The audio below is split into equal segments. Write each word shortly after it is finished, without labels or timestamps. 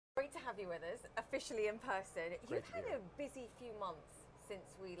have you with us, officially in person. Great You've had a busy few months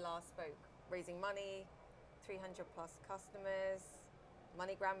since we last spoke, raising money, 300 plus customers,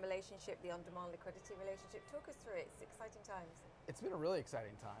 MoneyGram relationship, the on-demand liquidity relationship. Talk us through it. It's exciting times. It's been a really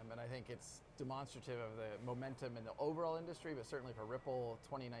exciting time, and I think it's demonstrative of the momentum in the overall industry, but certainly for Ripple,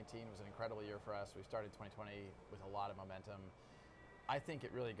 2019 was an incredible year for us. We started 2020 with a lot of momentum. I think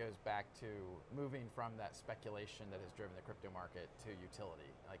it really goes back to moving from that speculation that has driven the crypto market to utility,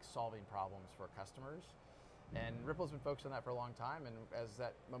 like solving problems for customers. And Ripple's been focused on that for a long time, and as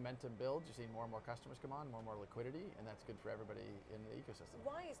that momentum builds, you're seeing more and more customers come on, more and more liquidity, and that's good for everybody in the ecosystem.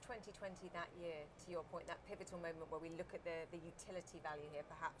 Why is 2020 that year, to your point, that pivotal moment where we look at the utility value here,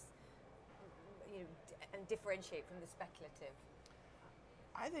 perhaps, and differentiate from the speculative?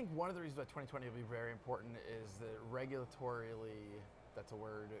 I think one of the reasons why 2020 will be very important is that regulatorily, that's a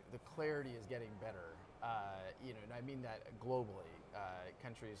word, the clarity is getting better. And I mean that globally.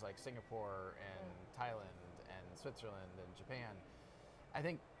 Countries like Singapore and Thailand and Switzerland and Japan. I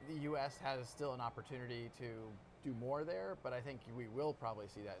think the US has still an opportunity to do more there, but I think we will probably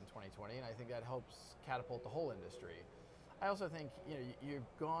see that in 2020, and I think that helps catapult the whole industry. I also think you've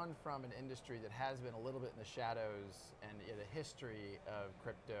gone from an industry that has been a little bit in the shadows and the history of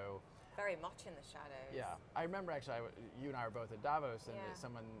crypto. Very much in the shadows. Yeah, I remember actually, you and I were both at Davos, and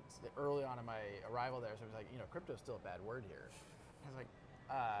someone early on in my arrival there, someone was like, crypto's still a bad word here. I was like,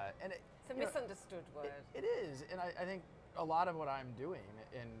 it's a misunderstood word. It is, and I think a lot of what I'm doing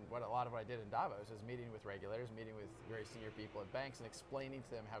and a lot of what I did in Davos is meeting with regulators, meeting with very senior people at banks and explaining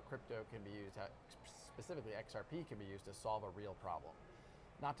to them how crypto can be used, how specifically XRP can be used to solve a real problem.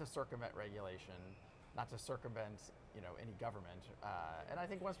 Not to circumvent regulation, not to circumvent any government. And I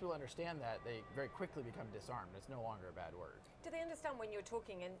think once people understand that, they very quickly become disarmed. It's no longer a bad word. Do they understand when you're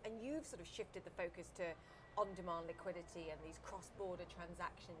talking, and you've sort of shifted the focus to on-demand liquidity and these cross-border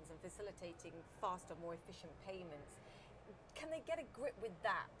transactions and facilitating faster, more efficient payments? Can they get a grip with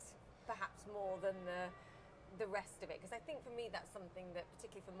that, perhaps more than the rest of it? Because I think for me that's something that,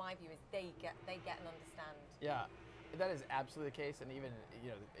 particularly for my viewers, they get and understand. Yeah, that is absolutely the case. And even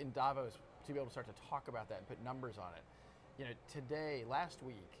in Davos, to be able to start to talk about that and put numbers on it. Today, last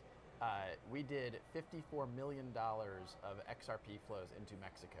week, we did $54 million of XRP flows into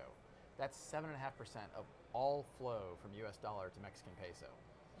Mexico. That's 7.5% of all flow from US dollar to Mexican peso.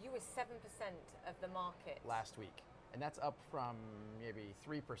 You were 7% of the market. Last week. And that's up from maybe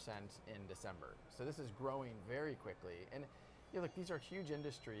 3% in December. So this is growing very quickly. And look, these are huge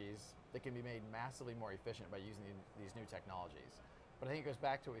industries that can be made massively more efficient by using these new technologies. But I think it goes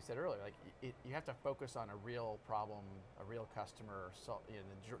back to what we said earlier. Like you have to focus on a real problem, a real customer,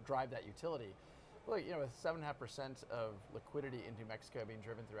 drive that utility. Well, with 7.5% of liquidity into Mexico being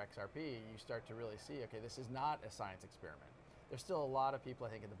driven through XRP, you start to really see, okay, this is not a science experiment. There's still a lot of people,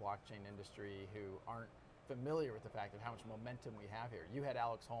 I think, in the blockchain industry who aren't familiar with the fact of how much momentum we have here. You had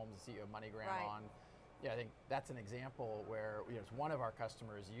Alex Holmes, the CEO of MoneyGram, on. Yeah, I think that's an example where it's one of our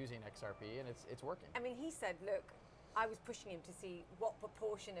customers using XRP, and it's working. I mean, he said, look, I was pushing him to see what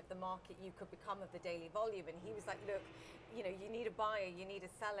proportion of the market you could become of the daily volume, and he was like, look, you need a buyer, you need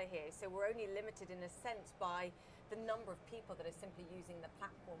a seller here, so we're only limited in a sense by the number of people that are simply using the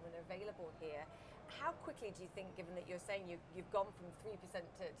platform and available here. How quickly do you think, given that you're saying you've gone from 3%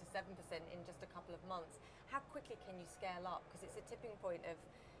 to 7% in just a couple of months, how quickly can you scale up? Because it's a tipping point of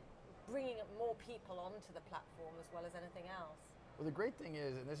bringing more people onto the platform as well as anything else. Well, the great thing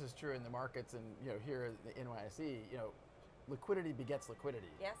is, and this is true in the markets and here at the NYSE, liquidity begets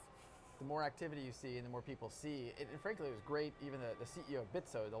liquidity. Yes. The more activity you see and the more people see, and frankly it was great, even the CEO of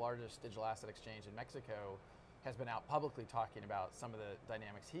Bitso, the largest digital asset exchange in Mexico, has been out publicly talking about some of the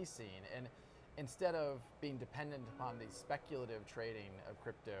dynamics he's seen. And instead of being dependent upon the speculative trading of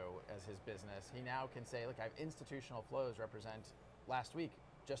crypto as his business, he now can say, look, I have institutional flows represent, last week,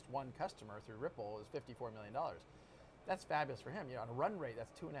 just one customer through Ripple is $54 million. That's fabulous for him. On a run rate,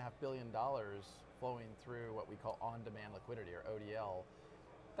 that's $2.5 billion flowing through what we call on-demand liquidity, or ODL.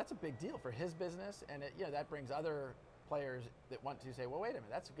 That's a big deal for his business, and that brings other players that want to say, well, wait a minute,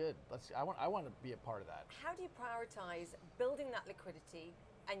 that's good. I want to be a part of that. How do you prioritize building that liquidity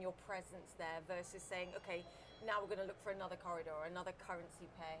and your presence there versus saying, okay, now we're going to look for another corridor, another currency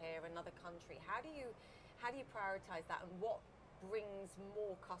pair here, another country? How do you prioritize that, and what brings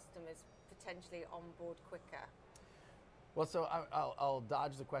more customers potentially on board quicker? Well, so I'll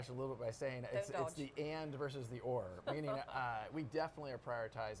dodge the question a little bit by saying it's the and versus the or, meaning we definitely are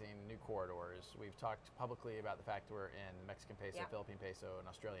prioritizing new corridors. We've talked publicly about the fact we're in Mexican peso, Philippine peso, and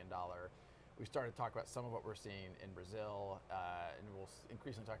Australian dollar. We started to talk about some of what we're seeing in Brazil, and we'll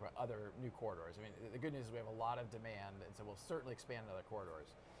increasingly talk about other new corridors. I mean, the good news is we have a lot of demand, and so we'll certainly expand in other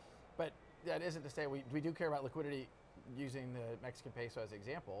corridors. But that isn't to say we do care about liquidity, using the Mexican peso as an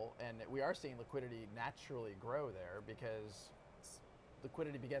example, and we are seeing liquidity naturally grow there because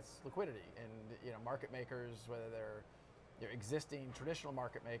liquidity begets liquidity, and market makers, whether they're existing traditional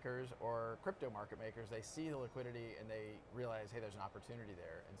market makers or crypto market makers, they see the liquidity and they realize, hey, there's an opportunity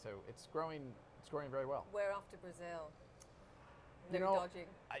there, and so it's growing very well. We're after Brazil. No dodging.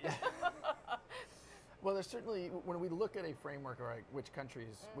 Well, there's certainly, when we look at a framework of which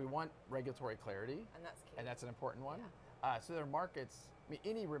countries, we want regulatory clarity. And that's key. And that's an important one. Yeah. So there are markets,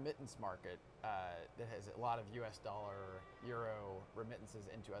 any remittance market that has a lot of US dollar, euro remittances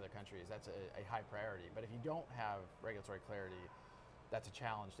into other countries, that's a high priority. But if you don't have regulatory clarity, that's a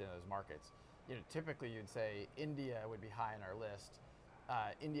challenge in those markets. Typically you'd say India would be high on our list.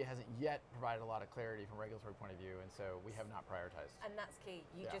 India hasn't yet provided a lot of clarity from a regulatory point of view, and so we have not prioritized. And that's key.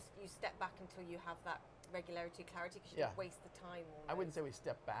 You step back until you have that regulatory clarity, because you don't waste the time. Almost. I wouldn't say we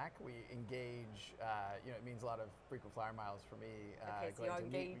step back. We engage. It means a lot of frequent flyer miles for me. Okay, so you're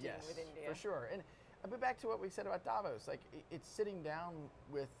engaging with India. For sure. And but back to what we said about Davos, like it's sitting down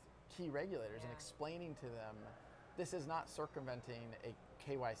with key regulators and explaining to them, this is not circumventing a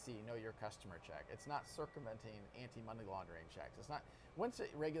KYC, know your customer check. It's not circumventing anti-money laundering checks. It's not. Once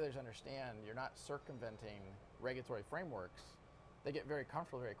regulators understand you're not circumventing regulatory frameworks, they get very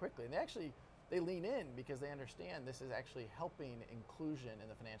comfortable very quickly, and they lean in because they understand this is actually helping inclusion in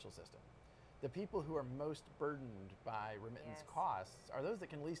the financial system. The people who are most burdened by remittance costs are those that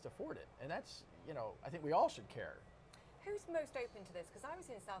can least afford it, and that's I think we all should care. Who's most open to this? Because I was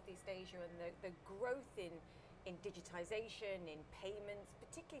in Southeast Asia, and the growth in digitization, in payments,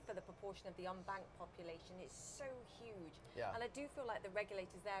 particularly for the proportion of the unbanked population, is so huge. Yeah. And I do feel like the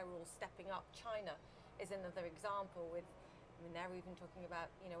regulators there are all stepping up. China is another example with, they're even talking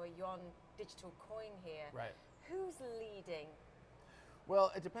about, a yuan digital coin here. Right. Who's leading?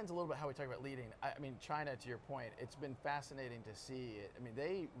 Well, it depends a little bit how we talk about leading. China, to your point, it's been fascinating to see.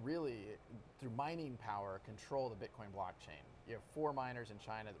 They really, through mining power, control the Bitcoin blockchain. You have 4 miners in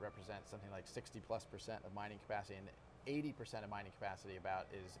China that represent something like 60+% of mining capacity, and 80% of mining capacity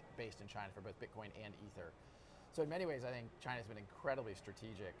is based in China for both Bitcoin and Ether. So in many ways, I think China's been incredibly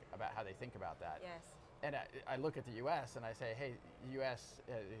strategic about how they think about that. Yes. And I look at the U.S. and I say, hey, U.S.,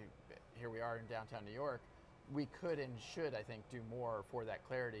 here we are in downtown New York, we could and should, I think, do more for that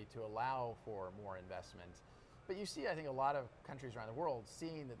clarity to allow for more investment. But you see, I think, a lot of countries around the world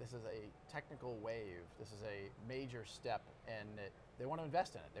seeing that this is a technical wave, this is a major step, and they want to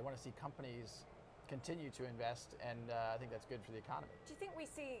invest in it. They want to see companies continue to invest, and I think that's good for the economy. Do you think we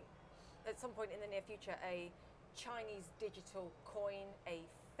see, at some point in the near future, a Chinese digital coin, a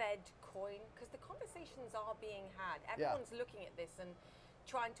Fed coin? Because the conversations are being had. Everyone's looking at this and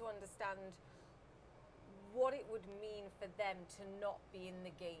trying to understand what it would mean for them to not be in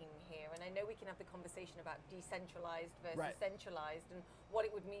the game here. And I know we can have the conversation about decentralized versus centralized, and what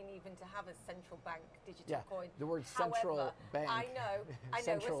it would mean even to have a central bank digital coin. The word central bank. I know,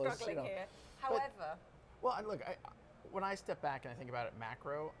 we're struggling here. However. When I step back and I think about it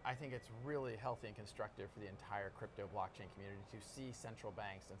macro, I think it's really healthy and constructive for the entire crypto blockchain community to see central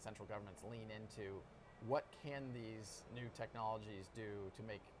banks and central governments lean into what can these new technologies do to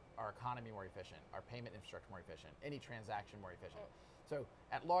make our economy more efficient, our payment infrastructure more efficient, any transaction more efficient. So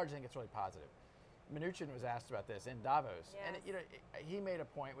at large, I think it's really positive. Mnuchin was asked about this in Davos, and he made a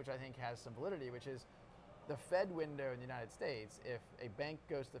point which I think has some validity, which is the Fed window in the United States. If a bank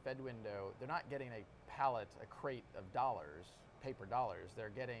goes to the Fed window, they're not getting a crate of dollars, paper dollars. They're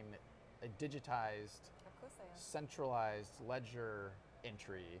getting a digitized, centralized ledger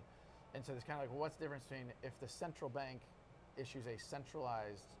entry. And so it's kind of like, well, what's the difference between if the central bank issues a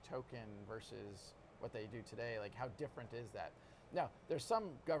centralized token versus what they do today? Like, how different is that? Now, there's some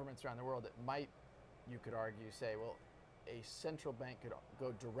governments around the world that might, you could argue, say, well, a central bank could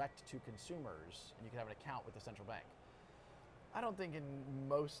go direct to consumers and you could have an account with the central bank. I don't think in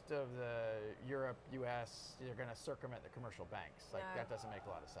most of the Europe, US, you're going to circumvent the commercial banks. That doesn't make a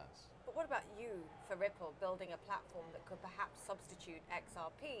lot of sense. But what about you, for Ripple, building a platform that could perhaps substitute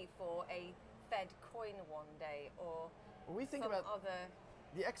XRP for a Fed coin one day, or we think about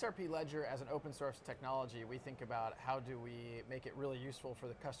the XRP ledger as an open source technology. We think about how do we make it really useful for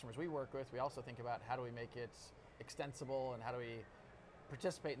the customers we work with. We also think about how do we make it extensible, and how do we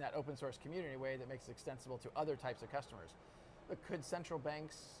participate in that open source community in a way that makes it extensible to other types of customers. But could central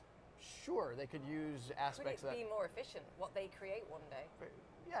banks? Sure, they could use aspects of that. Could it be more efficient, what they create one day?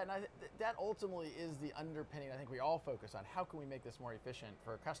 Yeah, and that ultimately is the underpinning I think we all focus on. How can we make this more efficient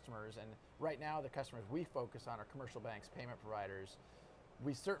for customers? And right now, the customers we focus on are commercial banks, payment providers.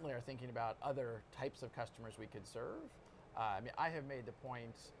 We certainly are thinking about other types of customers we could serve. I mean, I have made the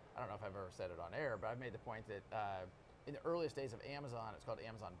point, I don't know if I've ever said it on air, but I've made the point that in the earliest days of Amazon, it's called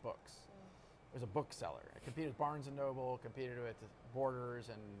Amazon Books. It was a bookseller. It competed with Barnes & Noble, competed with Borders,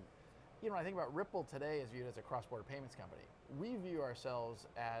 and when I think about Ripple today is viewed as a cross-border payments company. We view ourselves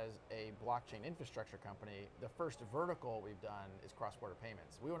as a blockchain infrastructure company. The first vertical we've done is cross-border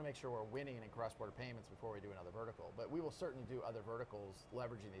payments. We want to make sure we're winning in cross-border payments before we do another vertical, but we will certainly do other verticals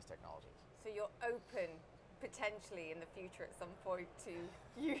leveraging these technologies. So you're open potentially in the future at some point to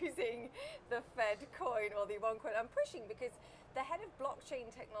using the Fed coin or the OneCoin. I'm pushing because the head of blockchain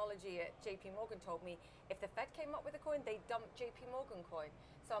technology at JP Morgan told me if the Fed came up with a coin, they'd dump JP Morgan coin.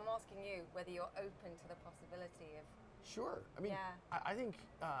 So I'm asking you whether you're open to the possibility of... Sure. I mean, I think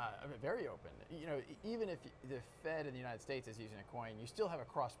I'm very open. Even if the Fed in the United States is using a coin, you still have a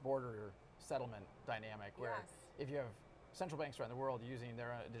cross-border settlement dynamic where if you have central banks around the world using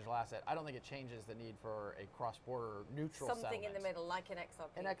their own digital asset, I don't think it changes the need for a cross-border neutral Something settlement. in the middle, like an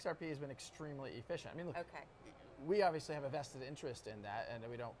XRP. And XRP has been extremely efficient. I mean, look, we obviously have a vested interest in that, and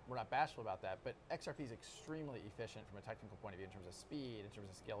we're not bashful about that, but XRP is extremely efficient from a technical point of view in terms of speed, in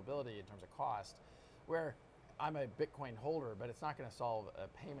terms of scalability, in terms of cost, where I'm a Bitcoin holder, but it's not going to solve a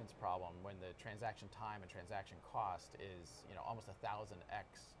payments problem when the transaction time and transaction cost is almost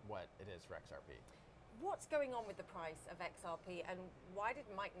 1,000x what it is for XRP. What's going on with the price of XRP, and why did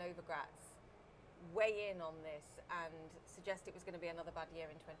Mike Novogratz weigh in on this and suggest it was going to be another bad year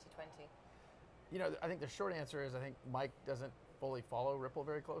in 2020? I think the short answer is I think Mike doesn't fully follow Ripple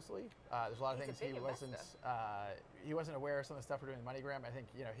very closely. There's a lot of things he wasn't aware of some of the stuff we're doing in MoneyGram. I think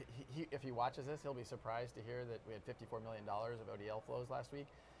he if he watches this, he'll be surprised to hear that we had $54 million of ODL flows last week.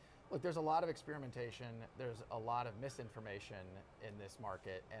 Look, there's a lot of experimentation. There's a lot of misinformation in this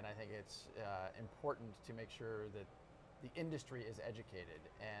market, and I think it's important to make sure that the industry is educated.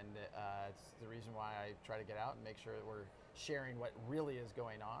 And it's the reason why I try to get out and make sure that we're sharing what really is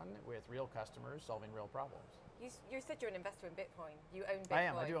going on with real customers, solving real problems. You said you're an investor in Bitcoin. You own Bitcoin. I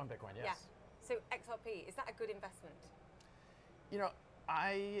am. I do own Bitcoin, yes. Yeah. So XRP, is that a good investment?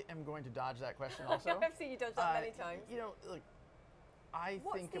 I am going to dodge that question also. I've seen you dodge that many times. Look,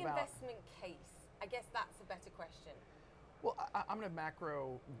 What's the investment case? I guess that's a better question. Well, I'm going to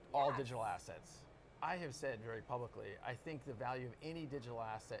macro all digital assets. I have said very publicly, I think the value of any digital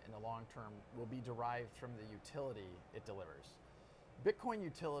asset in the long term will be derived from the utility it delivers. Bitcoin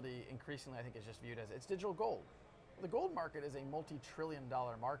utility increasingly I think is just viewed as it's digital gold. The gold market is a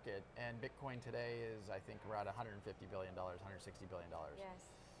multi-trillion-dollar market, and Bitcoin today is I think around $150 billion, $160 billion.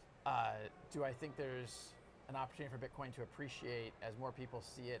 Yes. Do I think there's an opportunity for Bitcoin to appreciate as more people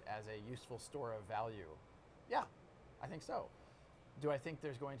see it as a useful store of value? Yeah, I think so. Do I think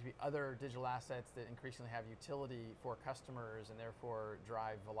there's going to be other digital assets that increasingly have utility for customers and therefore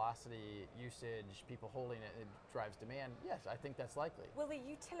drive velocity, usage, people holding it, it drives demand? Yes, I think that's likely. Will the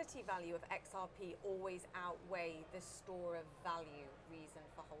utility value of XRP always outweigh the store of value reason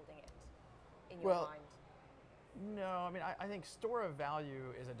for holding it in your mind? No, I mean, I think store of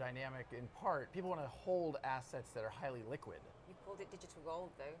value is a dynamic in part. People want to hold assets that are highly liquid. You called it digital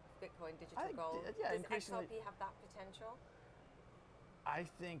gold, though. Bitcoin digital gold. Yeah, does XRP have that potential? I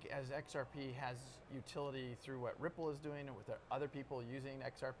think as XRP has utility through what Ripple is doing and with the other people using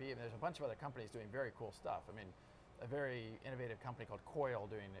XRP, and there's a bunch of other companies doing very cool stuff. I mean, a very innovative company called Coil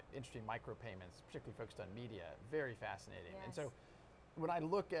doing interesting micropayments, particularly focused on media. Very fascinating. Yes. And so when I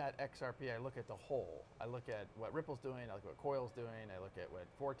look at XRP, I look at the whole. I look at what Ripple's doing, I look at what Coil's doing, I look at what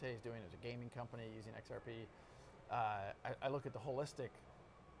Forte's doing as a gaming company using XRP. I look at the holistic.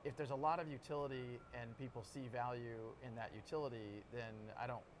 If there's a lot of utility and people see value in that utility, then I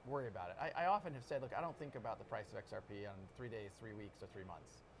don't worry about it. I often have said, look, I don't think about the price of XRP on 3 days, 3 weeks, or 3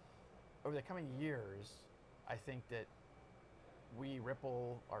 months. Over the coming years, I think that we,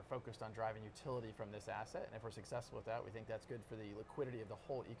 Ripple, are focused on driving utility from this asset, and if we're successful with that, we think that's good for the liquidity of the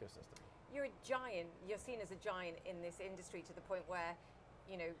whole ecosystem. You're a giant. You're seen as a giant in this industry to the point where,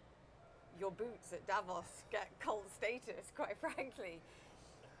 your boots at Davos get cult status, quite frankly.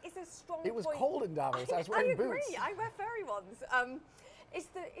 It's a strong It was point. cold in Davos. I was wearing boots. I wear furry ones. Is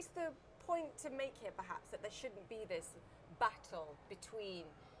the point to make here perhaps that there shouldn't be this battle between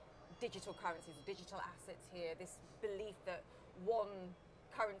digital currencies, digital assets here, this belief that one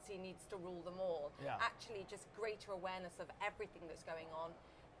currency needs to rule them all? Yeah. Actually, just greater awareness of everything that's going on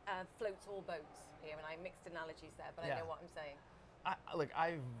floats all boats here. And I mixed analogies there, but I know what I'm saying.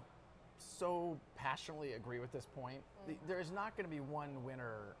 I've so passionately agree with this point. There is not going to be one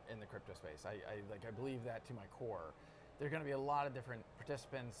winner in the crypto space. I believe that to my core. There are going to be a lot of different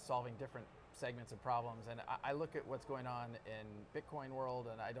participants solving different segments of problems, and I look at what's going on in Bitcoin world,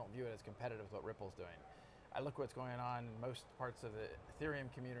 and I don't view it as competitive with what Ripple's doing. I look what's going on in most parts of the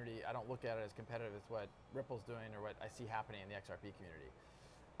Ethereum community. I don't look at it as competitive as what Ripple's doing or what I see happening in the XRP community.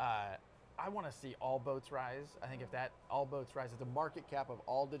 I want to see all boats rise. I think if that all boats rise, if the market cap of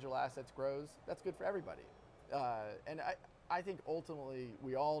all digital assets grows, that's good for everybody. And I think ultimately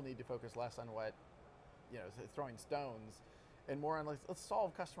we all need to focus less on what, throwing stones, and more on let's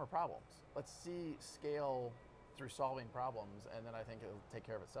solve customer problems. Let's see scale through solving problems, and then I think it'll take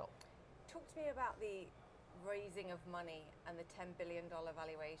care of itself. Talk to me about the raising of money and the $10 billion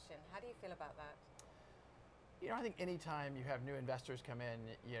valuation. How do you feel about that? I think anytime you have new investors come in,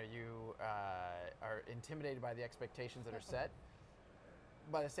 you are intimidated by the expectations that are set.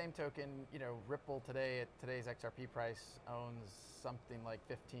 By the same token, Ripple today at today's XRP price owns something like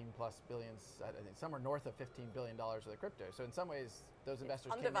 15 plus billions, I think somewhere north of $15 billion of the crypto. So in some ways, those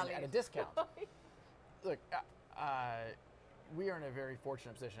investors came in at a discount. Look, we are in a very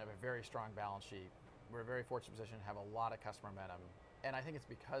fortunate position to have a very strong balance sheet. We're in a very fortunate position to have a lot of customer momentum. And I think it's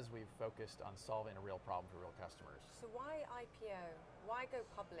because we've focused on solving a real problem for real customers. So why IPO? Why go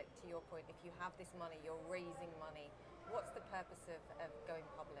public, to your point? If you have this money, you're raising money. What's the purpose of going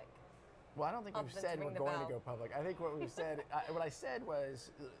public? Well, I don't think we've said we're going to go public. I think what we've said, what I said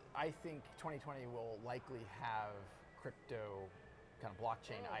was, I think 2020 will likely have crypto kind of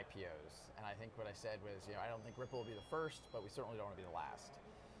blockchain IPOs. And I think what I said was, I don't think Ripple will be the first, but we certainly don't want to be the last.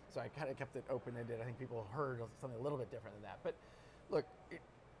 So I kind of kept it open-ended. I think people heard something a little bit different than that. But look,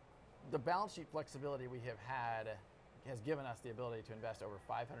 the balance sheet flexibility we have had has given us the ability to invest over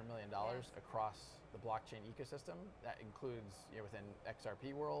 $500 million across the blockchain ecosystem. That includes within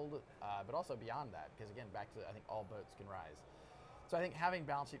XRP world, but also beyond that, because again, back to I think all boats can rise. So I think having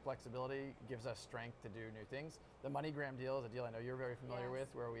balance sheet flexibility gives us strength to do new things. The MoneyGram deal is a deal I know you're very familiar with,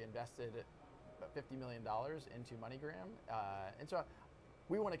 where we invested about $50 million into MoneyGram. And so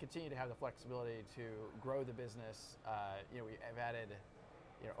we want to continue to have the flexibility to grow the business. We have added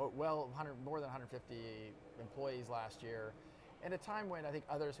more than 150 employees last year. And a time when I think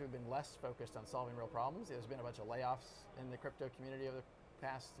others who have been less focused on solving real problems, there's been a bunch of layoffs in the crypto community over the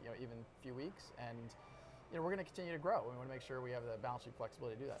past even few weeks. And we're going to continue to grow. We want to make sure we have the balance sheet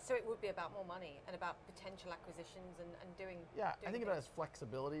flexibility to do that. So it would be about more money and about potential acquisitions and doing. Yeah, I think about it as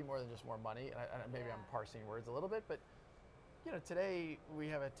flexibility more than just more money. And maybe I'm parsing words a little bit, but today we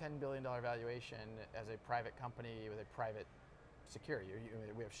have a $10 billion valuation as a private company with a private security.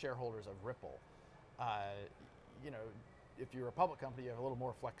 We have shareholders of Ripple. If you're a public company, you have a little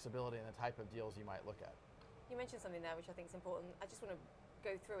more flexibility in the type of deals you might look at. You mentioned something there which I think is important. I just want to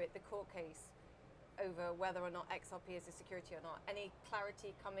go through it, the court case over whether or not XRP is a security or not. Any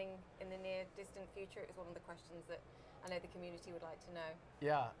clarity coming in the near distant future? It was one of the questions that I know the community would like to know.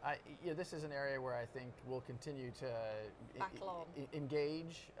 Yeah, this is an area where I think we'll continue to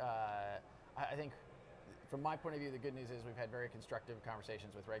engage. I think from my point of view, the good news is we've had very constructive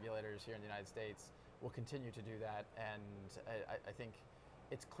conversations with regulators here in the United States. We'll continue to do that, and I think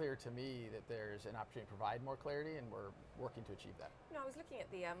it's clear to me that there's an opportunity to provide more clarity, and we're working to achieve that. I was looking at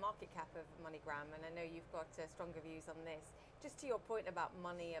the market cap of MoneyGram, and I know you've got stronger views on this. Just to your point about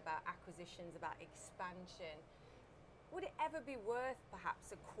money, about acquisitions, about expansion, would it ever be worth perhaps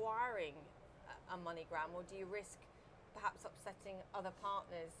acquiring a MoneyGram, or do you risk perhaps upsetting other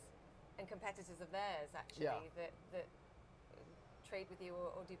partners and competitors of theirs actually that trade with you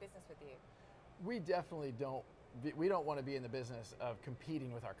or do business with you? We definitely don't. We don't want to be in the business of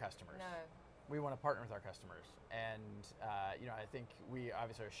competing with our customers. No. We want to partner with our customers, and I think we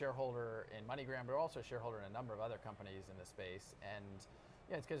obviously are a shareholder in MoneyGram, but we're also a shareholder in a number of other companies in the space, and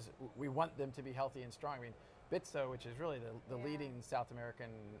it's because we want them to be healthy and strong. I mean, Bitso, which is really the leading South American,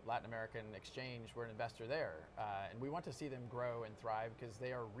 Latin American exchange, we're an investor there, and we want to see them grow and thrive because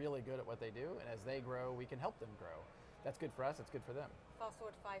they are really good at what they do, and as they grow, we can help them grow. That's good for us. It's good for them. Fast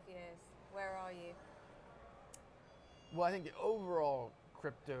forward 5 years. Where are you? Well, I think the overall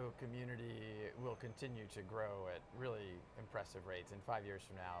crypto community will continue to grow at really impressive rates. In 5 years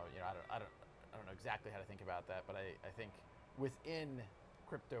from now, I don't know exactly how to think about that, but I think within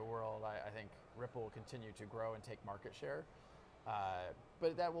crypto world, I think Ripple will continue to grow and take market share.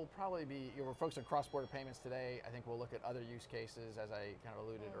 But that will probably be, we're focused on cross-border payments today. I think we'll look at other use cases, as I kind of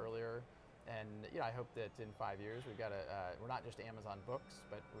alluded earlier. And I hope that in 5 years we've got we're not just Amazon Books,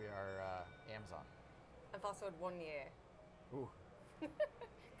 but we are Amazon. And fast forward 1 year. Ooh.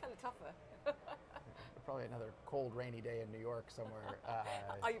 Kind of tougher. Probably another cold, rainy day in New York somewhere.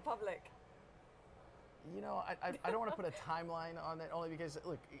 Are you public? I don't want to put a timeline on that, only because,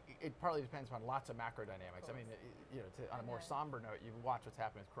 look, it partly depends upon lots of macro dynamics. I mean, on a more somber note, you watch what's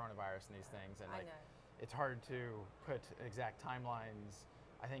happening with coronavirus and these things, and it's hard to put exact timelines.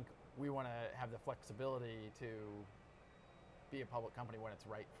 I think we want to have the flexibility to be a public company when it's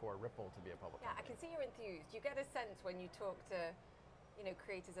right for Ripple to be a public Yeah, I company. can see you're enthused. You get a sense when you talk to,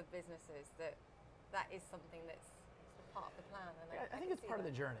 creators of businesses that is something that's sort of part of the plan. And I think it's part of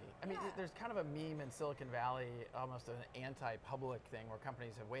the journey. I mean, Yeah. there's kind of a meme in Silicon Valley, almost an anti-public thing where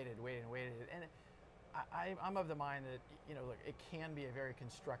companies have waited, and I'm of the mind that, look, it can be a very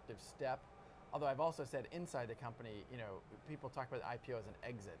constructive step. Although I've also said inside the company, people talk about the IPO as an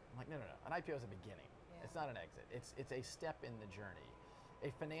exit. I'm like, no. An IPO is a beginning. Yeah. It's not an exit. It's a step in the journey.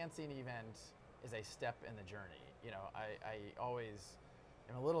 A financing event is a step in the journey. I always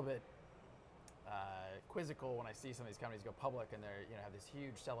am a little bit quizzical when I see some of these companies go public and they're have these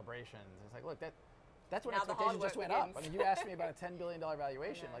huge celebrations. And it's like, look, that's when Now the expectations hard just work went up. begins. I mean, you asked me about a $10 billion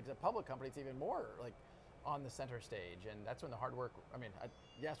valuation. I know. Like as a public company, it's even more like on the center stage, and that's when the hard work. I mean,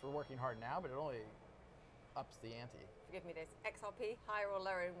 yes, we're working hard now, but it only ups the ante. Forgive me this. XRP, higher or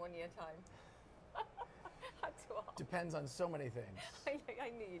lower in 1 year time? Had to ask. Depends on so many things. I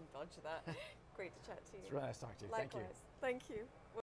knew you'd dodge that. Great to chat to you. It's really nice talking to you. Thank you. Likewise. Thank you.